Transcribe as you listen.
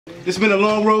It's been a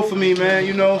long road for me, man,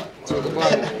 you know.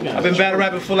 I've been battle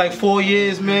rapping for like 4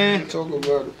 years, man. Talk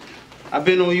about it. I've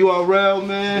been on URL,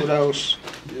 man. What else?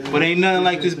 But ain't nothing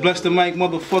like this BlessDaMic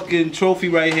motherfucking trophy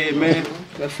right here, man.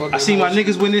 I seen my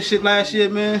niggas win this shit last year,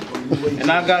 man.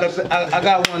 And I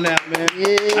got one now, man.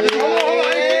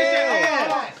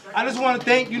 I just want to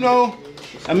thank, you know,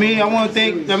 I want to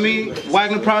thank,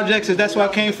 Wagner Projects, cause that's where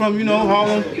I came from, you know,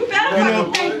 Harlem. You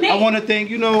know, I want to thank,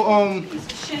 you know,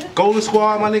 Golden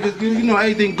Squad, my niggas, you know,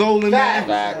 everything golden, man.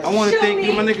 I want to thank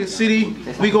my niggas City,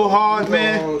 we go hard,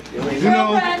 man. You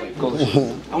know,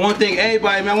 I want to thank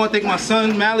everybody, man. I want to thank my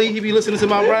son, Mally, he be listening to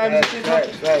my rhymes and shit.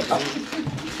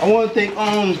 I want to thank,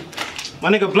 my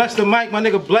nigga BlessDaMic, my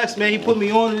nigga Bless, man, he put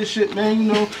me on this shit, man,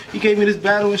 you know. He gave me this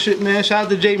battle and shit, man. Shout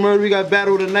out to J Murder, we got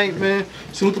battle tonight, man.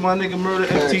 Salute to my nigga Murder,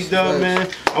 FT Dub, man.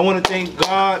 I want to thank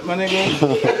God, my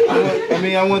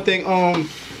nigga. I want to thank,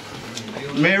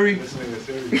 Mary.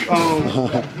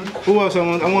 Who else I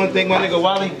want to thank my nigga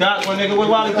Wally Doc, my nigga, where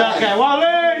Wally Doc at? Wally,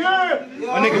 yeah!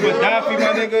 My nigga Gaddafi,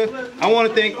 my nigga. I want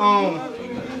to thank,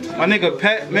 my nigga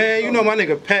Pat, man. You know my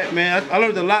nigga Pat, man. I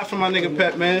learned a lot from my nigga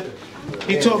Pat, man.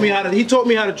 He taught me how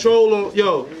to troll on,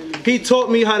 he taught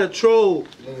me how to troll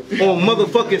on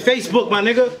motherfucking Facebook, my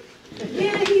nigga.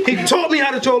 He taught me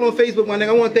how to troll on Facebook, my nigga.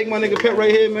 I want to thank my nigga Pat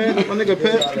right here, man. My nigga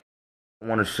Pat. I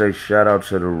want to say shout out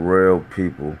to the real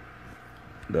people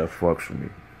that fucks with me.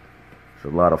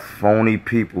 There's a lot of phony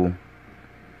people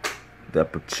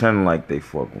that pretend like they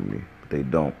fuck with me, but they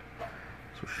don't.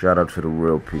 So shout out to the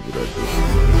real people that do.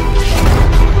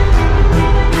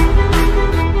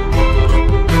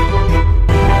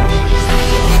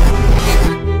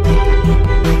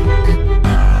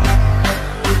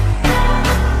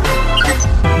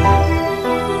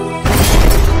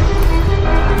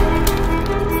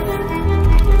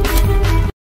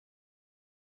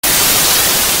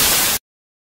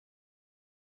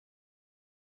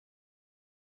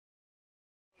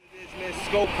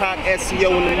 Scope Pac SEO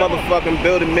in the motherfucking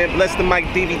building, man.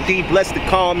 BlessDaMiCDvd, bless the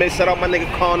calm, man. Shout out my nigga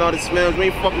Khan, all the smells. We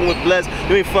ain't fucking with Bless,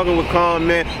 we ain't fucking with Khan,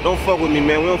 man. Don't fuck with me,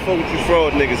 man. We don't fuck with you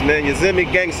fraud niggas, man. You Zimmy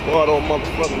gang squad all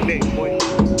motherfucking day, boy.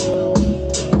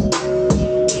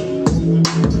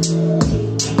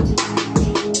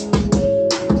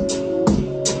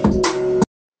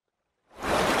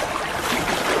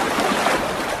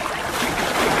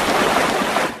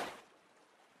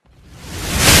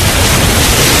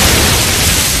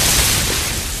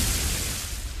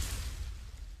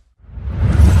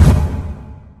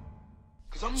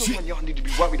 I'm the one y'all need to be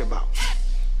worried about.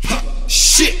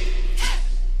 Shit!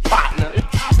 Partner.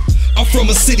 I'm from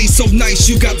a city so nice,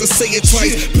 you got to say it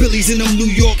twice. Billy's in them New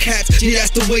York hats, yeah,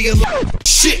 that's the way of life.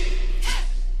 Shit!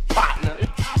 Partner.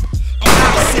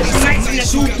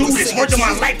 Two dudes, word of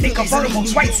my life, they convertible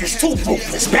twice, it's too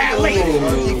ruthless, ballet.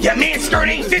 Your man's skirt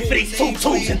ain't fit for these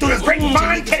tutus, and through the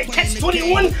grapevine, catch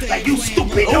 21 like you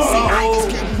stupid,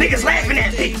 naughty. Niggas laughing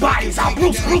at big bodies, I'll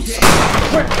Bruce.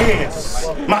 Quick hands,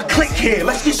 my click here,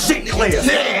 let's get shit clear.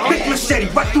 Big machete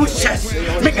right through his chest,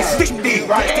 make a stick there,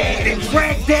 then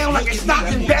drag down like it's not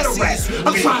in battle rap.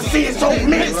 I'm trying to see his old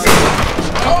minutes.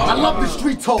 I love the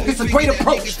street talk, it's a great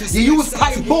approach. You was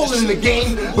tight balling in the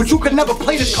game, but you could never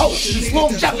play the coach. It's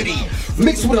longevity,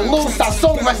 mixed with a little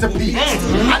song recipe.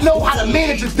 I know how to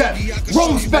manage his death,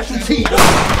 wrong specialty.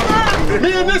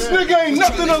 Me and this nigga ain't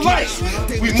nothing alike.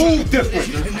 We move different.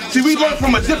 See, we learned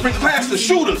from a different class of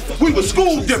shooters. We were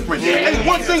schooled different. And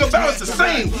one thing about us the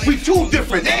same, we too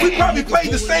different. We probably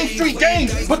played the same street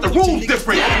games, but the rules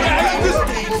different.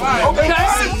 And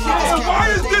why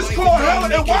is this called hell?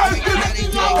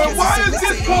 And why is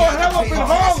this called Hell Up In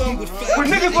Harlem? When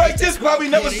niggas like this probably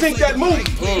never seen that movie.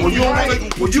 When you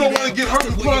don't want to get hurt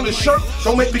and put on the shirt,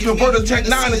 don't make me convert a Tech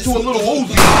 9 into a little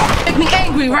Uzi. Make me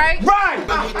angry, right? Right!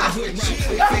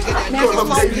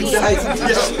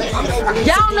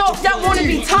 Y'all know if y'all want to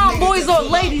be tomboys or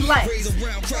ladylike.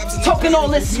 Talking all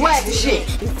this swag shit.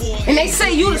 And they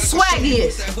say you the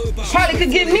swaggiest. Probably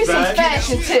could give me some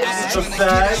fashion tips.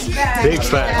 Big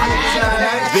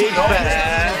facts. Big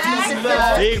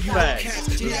facts. Big facts.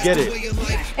 Get it.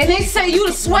 And they say you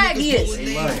the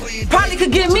swaggiest. Probably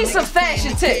could give me some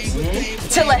fashion tips.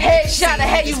 Till a headshot will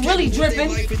have you really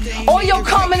dripping. Or your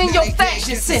comment in your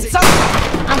fashion sense.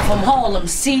 I'm from Harlem,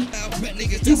 see?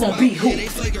 You gon' be who?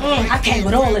 I came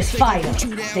with all this fire.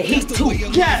 The heat too.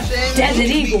 Desert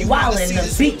Eagle wildin'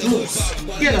 the beat loose.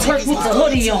 Turk with the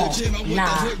hoodie on.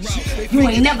 Nah, you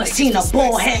ain't never seen a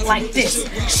ball head like this.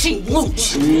 Sheep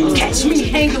looch. Catch me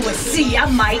hanging with C, I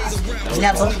might.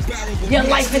 Never. Your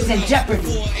life is in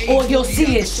jeopardy. All you'll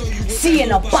see is C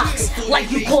in a box,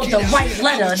 like you called the right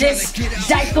letter. This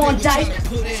dyke on dyke,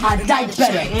 I dyke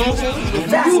better.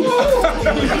 That's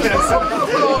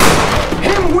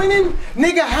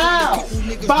Nigga, how?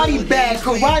 Body bag,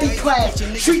 karate class,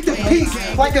 treat the piece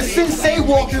like a sensei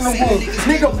walked in the room.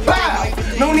 Nigga, bow.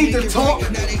 No need to talk.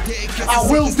 I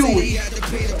will do it.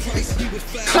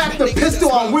 Clap the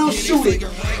pistol, I will shoot it.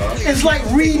 It's like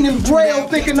reading in Braille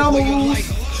thinking I'ma lose.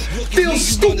 Feel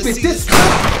stupid, this Is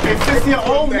this your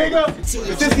old nigga?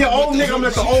 Is this your old nigga? I'm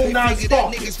at the old 9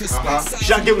 Spark.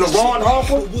 Should I give him the Ron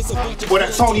Harper or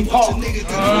that Tony Parker?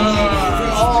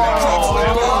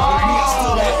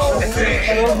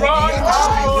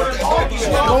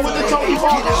 Go with the Tony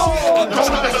Parker.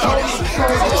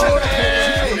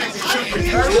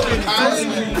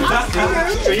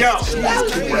 Yo,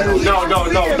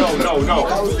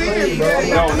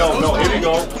 no. Here we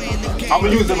go. I'm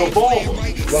gonna use a revolver.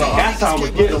 That's how I'm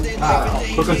gonna get him.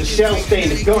 Because the shell stay in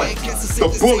the gun. The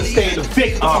bullet stay in the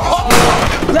victim.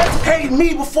 Let's pay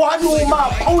me before I knew who my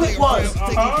opponent was.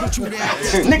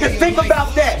 Nigga, think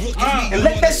about that. And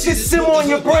let that shit simmer on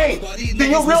your brain. Then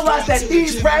you'll realize that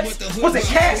these rats was a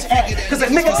cash app. Cause a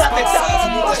nigga got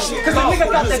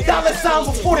the dollar sign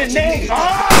before the name.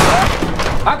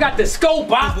 I got the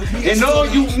scope out, and all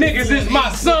you niggas is my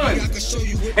sons.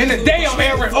 And today I'm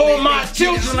airing all my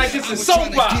children like it's a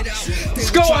soap opera.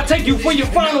 Sko, I take you for your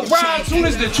final ride soon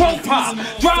as the trunk pop.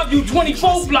 Drive you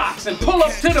 24 blocks and pull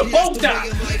up to the boat dock.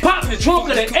 Pop the trunk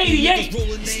of the 88,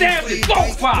 stab the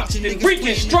throat pop, and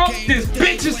reconstruct this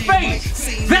bitch's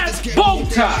face. That's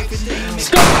Botox.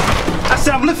 Sko, I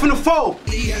said I'm lifting the foe.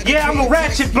 Yeah, I'm a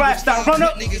ratchet blast. I run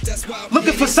up,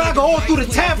 looking for Saga all through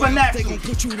the tabernacle.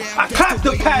 I clapped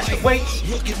the passion, wait.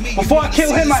 Before I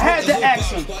kill him, I had to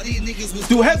ask him.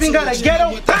 Do heaven got a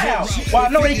ghetto? Bow. Well, I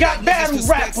know they got battle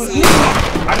rappers.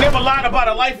 I never lied about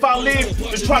a life I lived,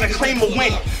 just trying to claim a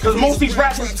win. Cause most of these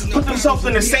rappers put themselves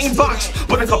in the same box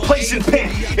with a complacent pen.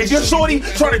 If your shorty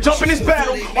try to jump in this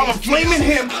battle while I'm flaming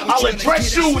him, I'll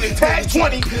address you with a tag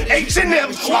 20,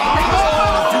 H&M.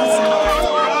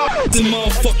 The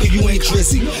motherfucker, you ain't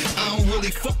drizzy. I don't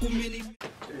really fuck with many.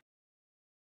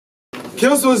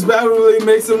 Killswitch battle really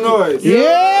make some noise.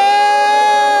 Yeah!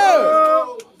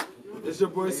 It's your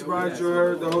boy Suraj, you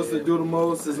heard, the host of Do The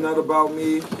Most. It's not about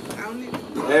me.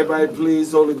 Everybody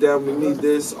please hold it down. We need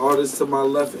this. Artist to my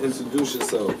left, introduce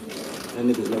yourself. That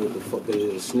niggas know what the fuck it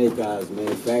is. Snake Eyes,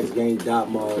 man. Facts Gang, Dot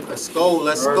Mob. Let's go.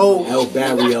 El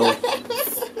Barrio.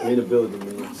 In the building,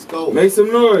 man. Let's go. Make some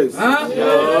noise. Huh?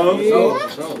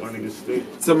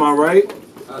 To my right.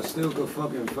 I still could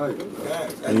fucking fight.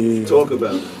 Talk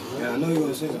about it. Yeah, I know you're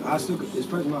gonna say something. I still could. It's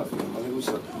Prez Mafia. I think what's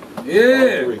up?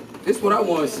 Yeah, this what I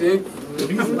want to see.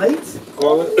 You late?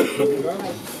 Call it.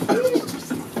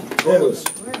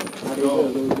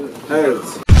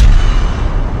 Heads.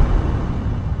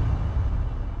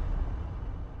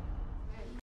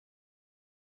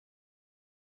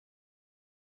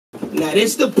 Now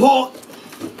this the part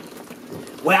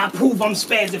where I prove I'm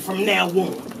spazzing from now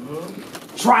on.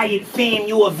 Try it, fam,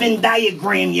 you a Venn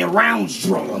diagram, your rounds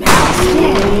drawn. How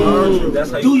strong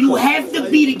do you have to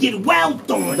be to get wild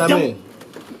on?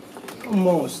 Come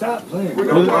on, stop playing. What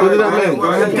does that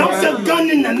mean? Dumps a gun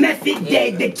in the method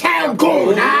dead, the cow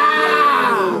gone.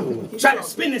 Try to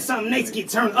spin it something nice, get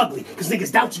turned ugly. Cause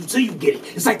niggas doubt you till you get it.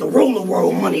 It's like the roller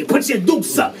world money. Put your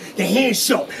dukes up, the hand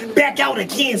sharp, back out a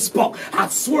can spark. I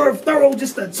swerve thorough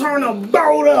just to turn a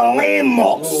barrel to a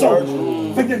landmark. So,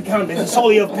 figure the comment, it's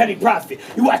solely of petty profit.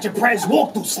 You watch your Prez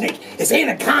walk through snake, it's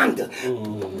anaconda.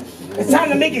 It's time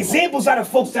to make examples out of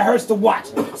folks that hurts to watch.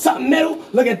 Something metal,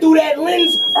 looking through that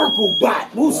lens, Urkel bot,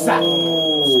 woosah.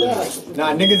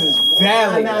 Nah, niggas is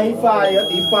valley. Nah, he fire.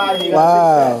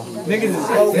 Wow. Niggas is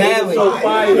valley.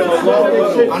 I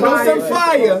know some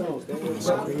fire.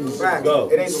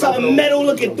 Something metal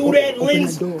looking through that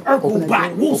lens, Urkel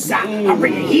bot, woosah. I'm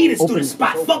bringing heaters through the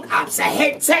spot, fuck ops, a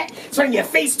head tap, turn your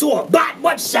face to a bot,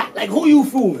 what shot? Like who you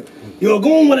fooling? You're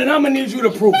going with it, I'ma need you to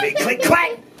prove it. Click,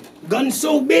 clack. Gun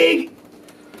so big,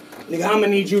 nigga, I'ma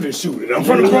need you to shoot it. I'm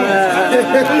from the Bronx.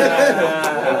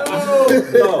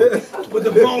 But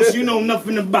the Bronx you know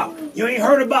nothing about. You ain't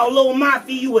heard about Lil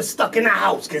Mafia, you was stuck in a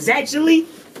house. Cause actually,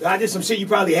 I did some shit you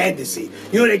probably had to see.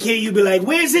 You know that kid, you be like,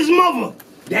 where's his mother?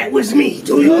 That was me.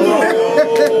 Do you know?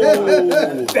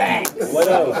 Facts. What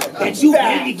else? That you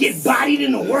had to get bodied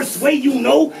in the worst way, you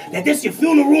know? That this your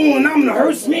funeral and I'm the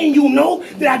hearse man, you know?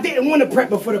 That I didn't want to prep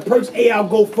before the perks. Hey, I'll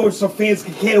go first so fans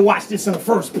can care to watch this in the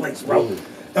first place, bro.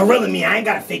 Now, really, me, I ain't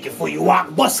gotta fake it for you.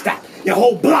 Walk, bus stop. Your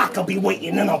whole block will be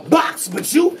waiting in a box.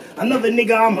 But you, another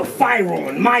nigga, I'm a fire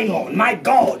on, my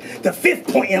God. The fifth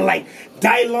pointing like,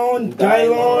 Dylon.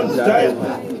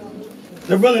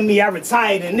 The real in me, I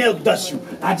retired and they'll dust you.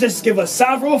 I just give a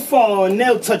sovereign fall and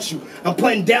they'll touch you. I'm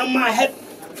putting down my head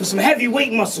for some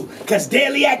heavyweight muscle, cause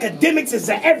daily academics is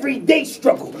an everyday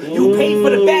struggle. You pay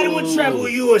for the battle and travel,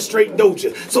 you a straight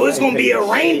doja. So it's gonna be a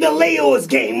rain delay or it's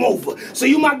game over. So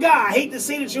you my guy, I hate to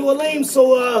say that you a lame,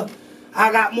 so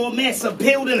I got more mass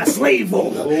appeal than a slave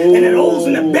owner. And then those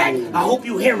in the back, I hope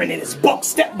you hearing it. It's buck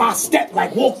step by step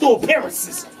like walk through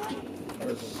appearances.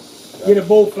 Get a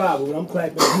bold flower, but I'm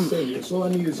clapping I'm serious. All I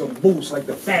need is a boost like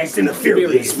the Fast and the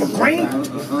Furious. For brain?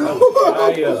 Keep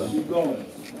going.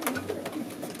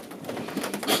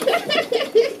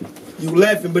 You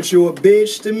laughing, but you a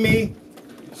bitch to me.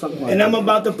 And I'm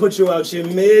about to put you out your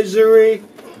misery.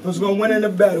 Who's gonna win in the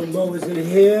battle, bro? Is it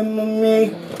him or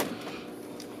me?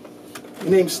 Your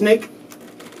name's Snake?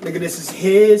 Nigga, this is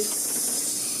history.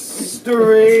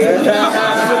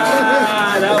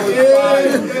 That was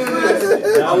fire.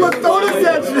 I'ma throw this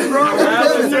at you, bro.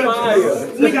 That was fire.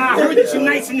 Nigga, I heard that you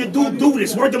nice and you do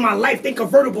this. Word of my life, they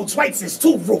convertible twice is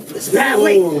too ruthless.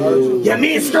 Ballet. Your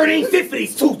man's skirt ain't fit for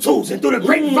these 2-2s. And through the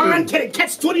grapevine,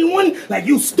 catch 21 like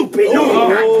you stupid. No, I'm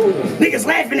not. Niggas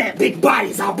laughing at big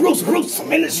bodies. I'll Bruce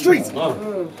them in the streets.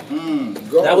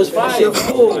 That was fire.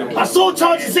 Assault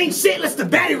charges ain't shit unless the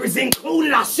batteries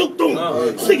included. I shoot them.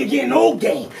 This nigga getting old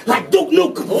game like Duke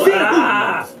Nukem.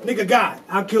 Nigga, God,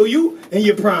 I'll kill you in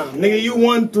your prime. Nigga, you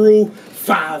 1 through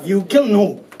 5. You killing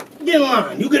who? Get in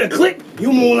line. You get a click, you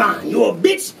Mulan. You a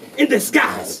bitch in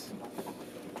disguise.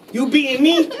 You beating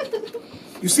me?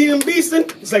 You see them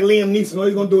beasting? It's like Liam Neeson. All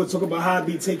you gonna do is talk about how I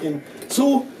be taken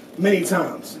too many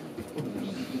times.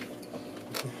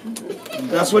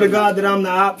 I swear to God that I'm the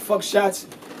op. Fuck shots.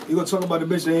 You gonna talk about the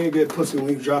bitch that ain't get pussy when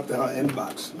you dropped in her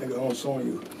inbox. Nigga, I'm showing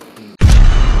you.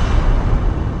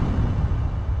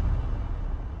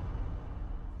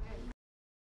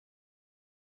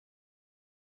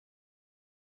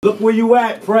 Look where you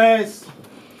at, Prez.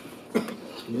 You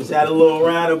just had a little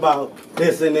round about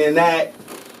this and then that.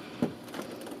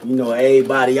 You know,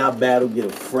 everybody I battle get a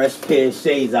fresh pair of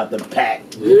shades out the pack.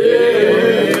 Yo,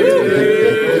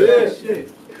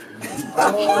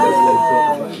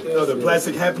 the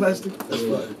plastic hat plastic? That's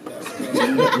fine.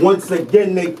 Once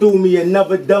again, they threw me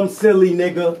another dumb silly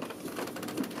nigga.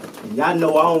 Y'all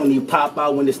know I only pop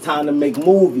out when it's time to make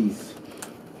movies.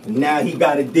 And now he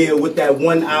gotta deal with that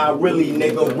one eye really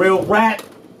nigga. Real rap.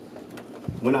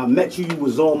 When I met you, you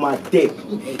was on my dick.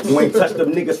 You ain't touched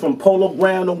them niggas from Polo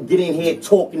Ground, don't get in here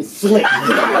talking slick. Talk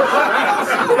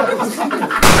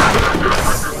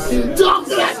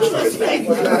to that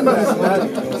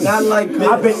nigga. Not like this.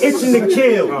 I've been itching to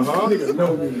kill.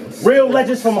 Real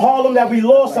legends from Harlem that we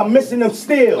lost, I'm missing them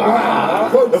still.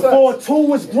 The 4-2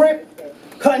 was grip,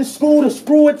 cutting school to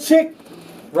screw a chick.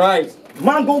 Right.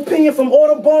 Mongo opinion from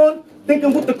Audubon,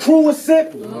 thinking with the crew was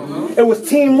sip. It was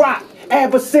Team Rock,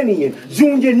 Abyssinian,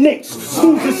 Junior Knicks,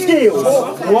 Schools of Skills.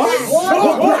 What?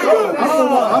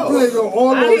 I played on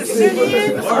all those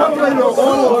things. I played on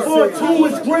all those things. 4-2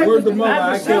 was grip.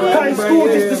 Cutting school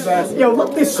just to... Yo,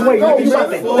 look this way. You about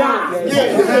to die.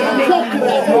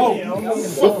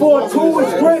 The 4-2 was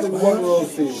grip.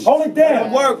 Hold it down.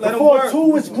 The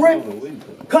 4-2 was grip.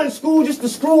 Cutting school just to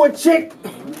screw a chick.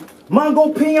 Mongo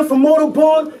opinion from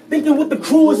Motorborn, thinking with the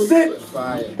crew was sick.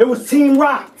 It was Team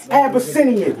Rock,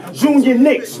 Abyssinian, Junior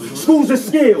Knicks, Schools of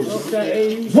Skills.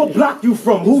 What block you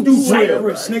from? Who do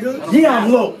drill? Yeah,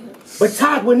 I'm low. But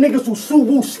tied with niggas who sue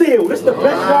woo steal. This the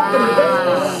best y'all can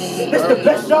invest in? This the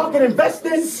best y'all can invest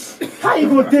in? How you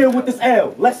gonna deal with this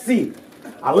L? Let's see.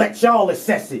 I let y'all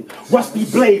assess it. Rusty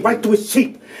blade right through his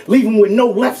cheek. Leave him with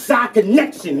no left side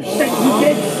connection.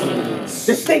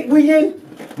 The state we in?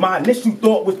 My initial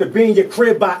thought was to be in your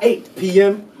crib by 8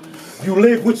 p.m. You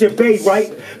live with your babe,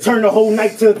 right? Turn the whole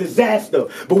night to a disaster.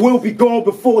 But we'll be gone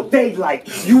before daylight.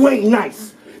 You ain't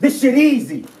nice. This shit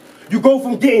easy. You go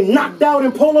from getting knocked out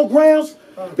in Polo Grounds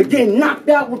to getting knocked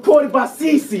out recorded by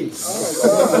CC.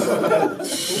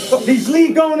 These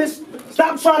league owners,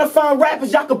 stop trying to find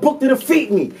rappers y'all can book to defeat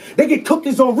me. They get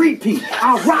cookers on repeat.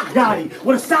 I rock Gotti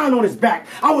with a sign on his back.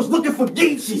 I was looking for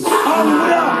Geechee. Harlem,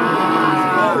 what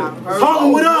up?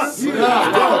 Harlem, what up?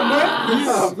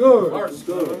 That's good.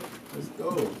 Let's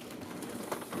go.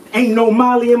 Ain't no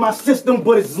Molly in my system,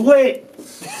 but it's lit.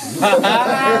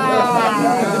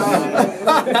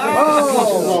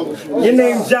 Your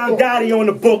name's John Gotti on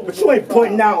the book, but you ain't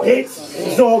putting out hits.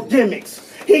 It's all gimmicks.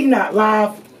 He not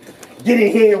live. Get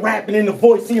in here rapping in the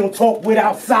voice he don't talk with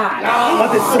outside.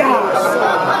 Other skies,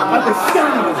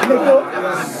 nigga.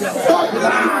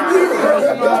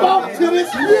 Talk to this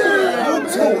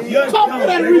nigga. Talk to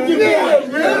that nigga.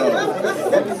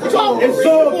 It's all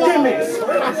gimmicks.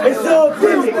 It's all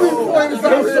gimmicks.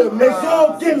 It's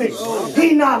all gimmicks.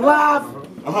 He not live.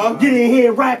 Get in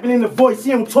here rapping in the voice,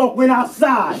 he don't talk when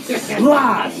outside.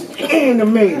 Lies,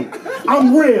 animated.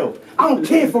 I'm real. I don't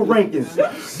care for rankings.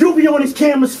 You be on his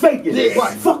cameras faking.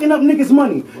 Fucking up niggas'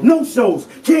 money. No shows.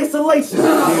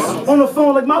 Cancellations. On the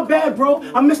phone like, my bad, bro.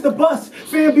 I missed the bus.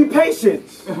 Fam, be patient.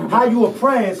 How you a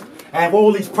Prez? I have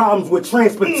all these problems with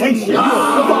transportation.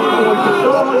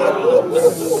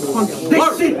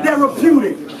 This shit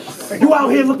therapeutic. You out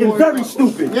here looking very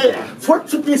stupid. Twerk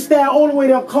took your style all the way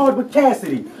down card with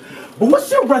Cassidy. But what's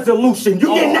your resolution? You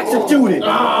getting executed. If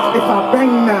I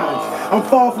bang nines, I'm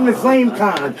far from this lame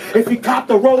kind. If he cop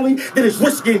the rolling, then his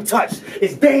wrist getting touched.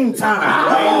 It's Dame time.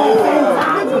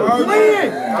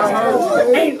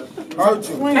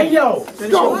 Hey yo,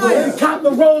 if he cop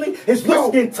the rolling, his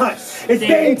wrist getting touched. It's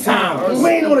Dame time. We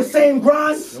ain't on the same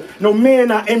grind. No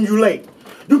man I emulate.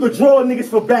 You could draw niggas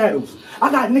for battles. I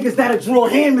got niggas that'll draw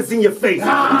hammers in your face. You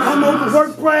come over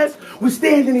work, Prez, we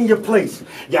standing in your place.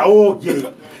 Y'all all get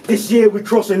it. This year we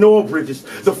crossing all bridges,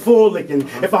 the four licking.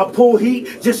 If I pull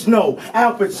heat, just know,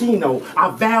 Al Pacino, I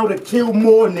vow to kill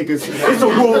more niggas. It's a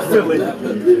raw feeling.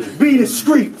 Be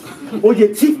discreet, or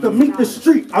your teeth to meet the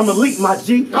street. I'm elite, my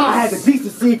G. I had the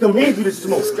decency to come hand you the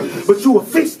smoke, but you a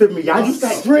fix to me. I used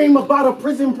to dream about a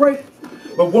prison break,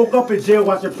 but woke up in jail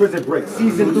watching Prison Break,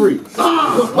 season 3.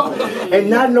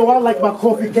 And I know I like my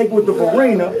coffee cake with the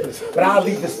Verena, but I'll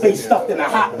leave the space stuffed in a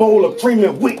hot bowl of cream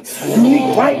and wheat.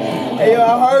 Unique, right? Hey, yo,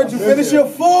 I heard you finish your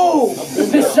food.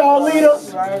 This y'all leader?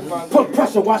 Put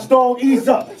pressure, watch dog ease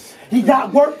up. He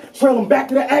got work, trail him back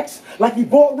to the X like he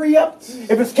bought re-up.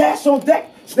 If it's cash on deck,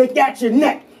 snake at your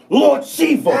neck. Lord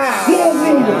Shiva, Lord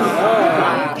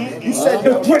Leader. You said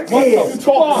the drip here,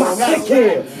 stick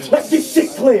here. Let's get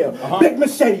shit clear. Big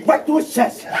machete right through his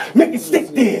chest, make it stick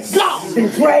there. Then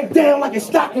drag down like a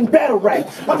stocking battle rack.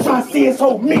 I'm trying to see his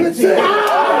whole meat here.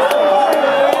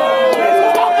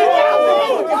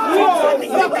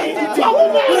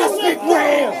 Let's get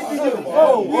real.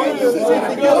 What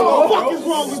is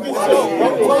wrong with this show?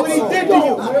 What he did to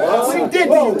you? What he did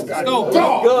to you?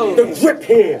 The drip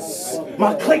here,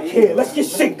 my click here. Let's get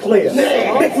shit clear.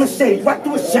 Big machete right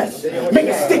through his chest, make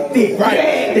it stick there.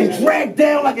 Then drag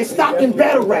down like a stocking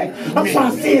battle rack. I'm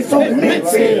trying to see his whole meat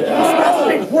here.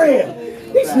 Let's get real.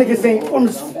 These niggas ain't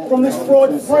from this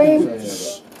fraud frame.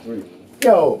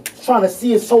 Yo, trying to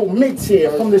see his whole mid here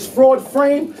from this fraud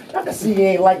frame. I can see he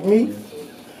ain't like me.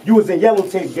 You was in yellow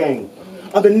tape gang.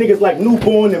 Other niggas like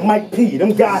Newborn and Mike P.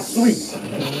 Them guys sleep.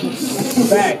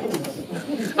 Back.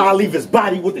 I'll leave his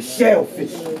body with the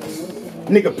shellfish.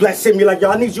 Nigga Bless hit me like, yo,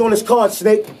 I need you on this card,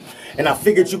 Snake. And I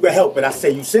figured you could help it. I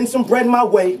say, you send some bread my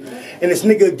way, and this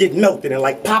nigga get melted. And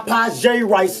like Popeye's Jerry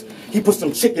Rice, he put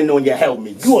some chicken on your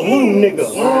helmet. You a little nigga.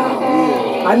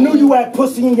 I knew you had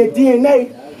pussy in your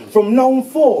DNA from known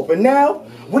for, but now,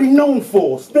 what he known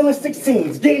for? Spilling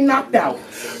 16s, getting knocked out.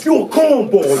 You a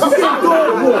cornball, you get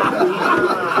dog walk.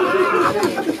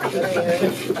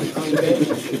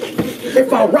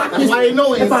 If I rock this,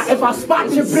 if I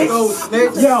spot your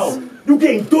bitch, yo, you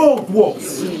getting dog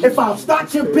walks. If I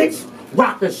spot your bitch,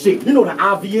 rock the shit. You know the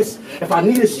obvious. If I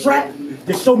need a strap,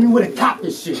 then show me where to cop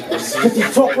this shit. Cause you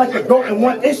talk like a goat and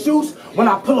want issues. When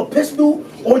I pull a pistol,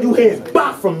 all you hear is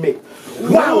bop from me.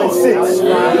 Violent sense.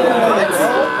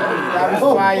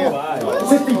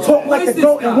 Since he talk like a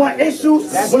goat and want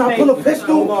issues, when I pull a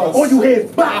pistol, all you hear is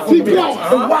bop from me.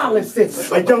 And violent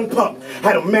sense. A young punk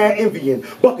had a mad envying,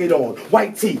 bucket on,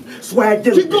 white teeth, swag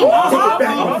dilly. Take it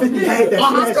back when 50 had that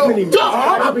trash mini me.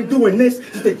 I've been doing this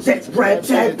since the Jets grabbed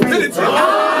Chad Payne.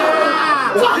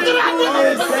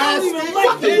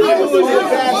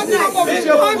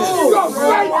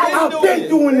 I've been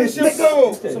doing this,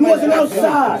 nigga. You wasn't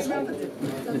outside.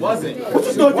 What you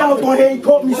thought y'all was gonna hear? You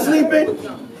caught me sleeping?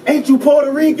 Ain't you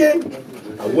Puerto Rican?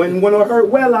 I wouldn't want to hurt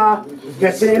well, I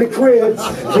guess in the crib,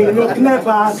 cleaning up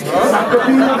connectors.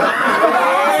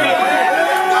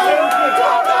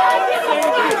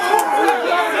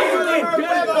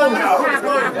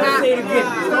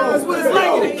 That's what it's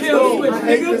like to kill switch,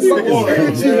 nigga.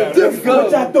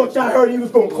 I thought y'all heard he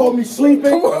was gonna call me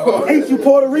sleeping. Ain't you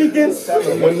Puerto Ricans?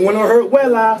 When I hurt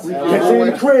well, I catch you in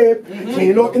the crib,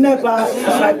 cleaning off connectors,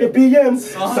 slap your BM,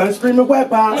 sun screaming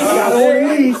wet eye, got on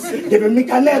the knees, giving me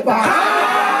canepa.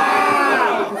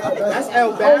 That's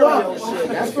El Barrio shit.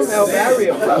 That's from El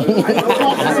Barrio.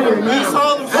 East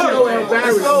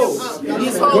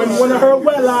Harlem shit. When I heard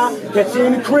well, I catch you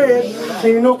in the crib,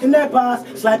 cleaning off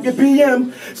canepas, slap your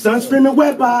BM, sun screaming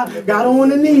wet by, got on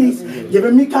the knees,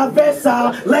 giving me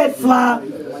cabeza, let fly.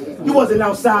 You wasn't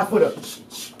outside for the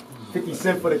 50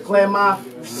 cent for the Claremont.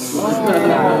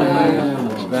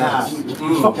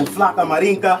 Fucking flaca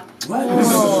marinka.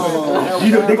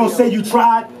 You know, they gonna say you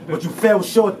tried, but you fell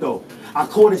short though. I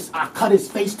cut his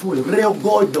face to it real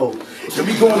good though. Then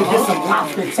we going to get some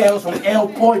lobster tails from El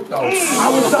Puerto. I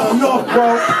was up north,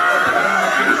 bro.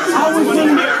 I was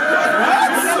in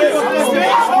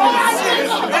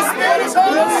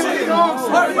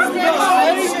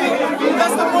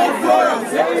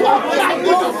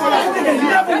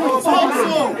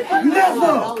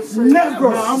Never.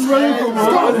 I'm ready for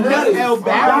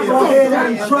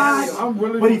he tried,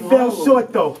 but he fell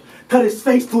short though. Cut his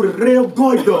face to the real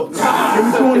gordo. And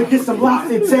we going to get some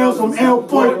lobster tails from El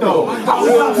Puerto. I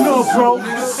was up north, bro.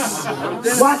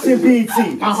 Watching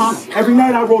BT. Every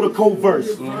night I wrote a cold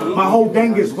verse. My whole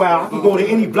gang is wild. I can go to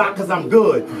any block cause I'm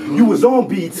good. You was on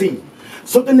BT.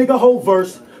 So the nigga whole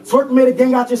verse. Twerk made a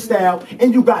gang out your style,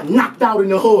 and you got knocked out in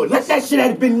the hood. Let that shit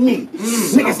have been me.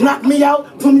 Niggas knocked me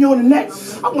out, put me on the net.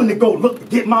 I went to go look to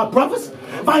get my brothers.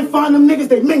 If I ain't find them niggas,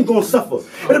 they men gon' suffer.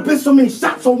 It'd have been so many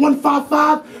shots on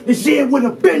 155, this year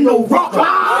wouldn't have been no rock. That's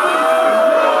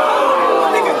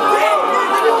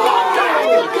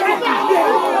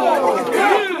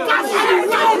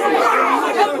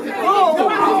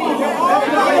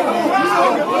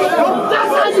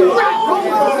how you rap.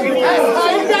 That's how you rap.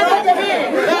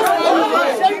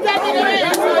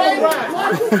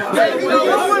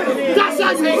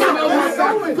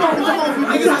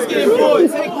 Niggas getting bored.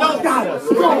 Take notes.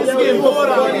 Niggas getting bored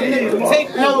out here. Take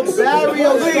notes.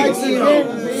 Barrio strikes in.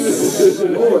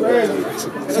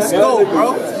 Let's go, bro.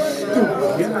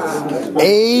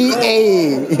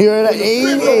 Eyez. You heard that?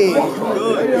 Eyez.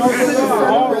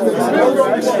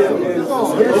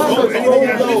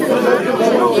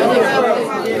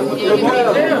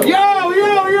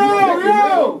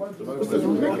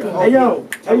 Yo!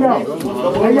 Hey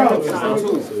yo!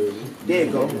 There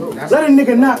you go. Let a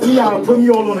nigga knock me out and put me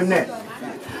all on the net.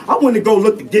 I went to go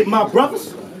look to get my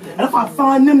brothers. And if I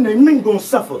find them, they men gon'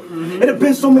 suffer. It'd have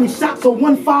been so many shots on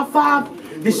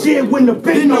 155, this shit wouldn't have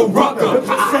been no rucker.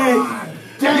 I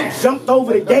said, jumped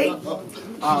over the gate.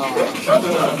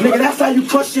 Nigga, that's how you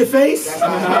crush your face?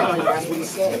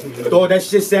 Thought that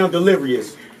shit sound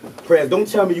delirious. Prez, don't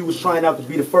tell me you was trying out to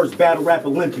be the first battle rap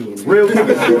Olympian. Real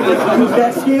niggas, you was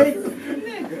that scared?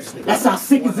 That's how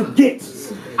sick as it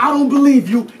gets. I don't believe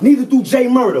you, neither do Jay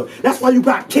Murder. That's why you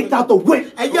got kicked out the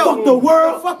whip. Hey, yo, fuck the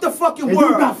world. Fuck the fucking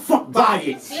world. You got fucked by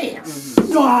it.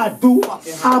 You know how I do.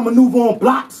 How I maneuver on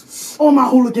blocks. All my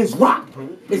hooligans rock.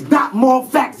 It's Dot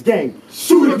Mob Facts game.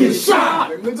 Shoot or get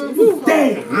shot. Damn,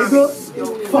 nigga.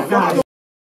 Fuck out of here.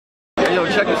 Hey, yo,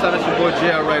 check this out. It's your boy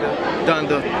J.R. Writer,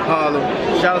 Thunder, Harlem.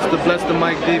 Shoutouts to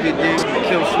BlessDaMiCDvd,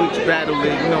 Kill Switch Battle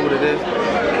League. You know what it is.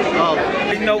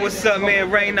 You know what's up,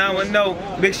 man. Rain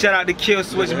 910. Big shout out to Kill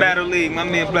Switch Battle League. My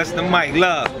man BlessDaMic.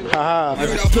 Love. I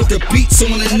put the beats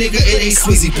on a nigga, it ain't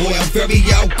sleazy. Boy, I'm very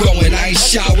outgoing. I ain't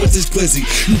shy with this glizzy.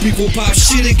 You people pop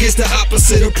shit against the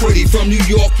opposite of pretty. From New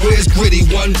York, where it's gritty.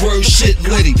 One word shit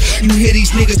litty. You hear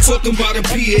these niggas talking about a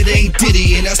P, it ain't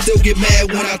Diddy. And I still get mad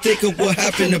when I think of what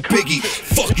happened to Biggie.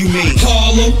 Fuck you mean?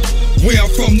 Harlem. Where I'm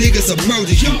from, niggas will murder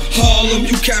you. Harlem,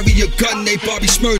 you carry a gun, they Bobby Smurder.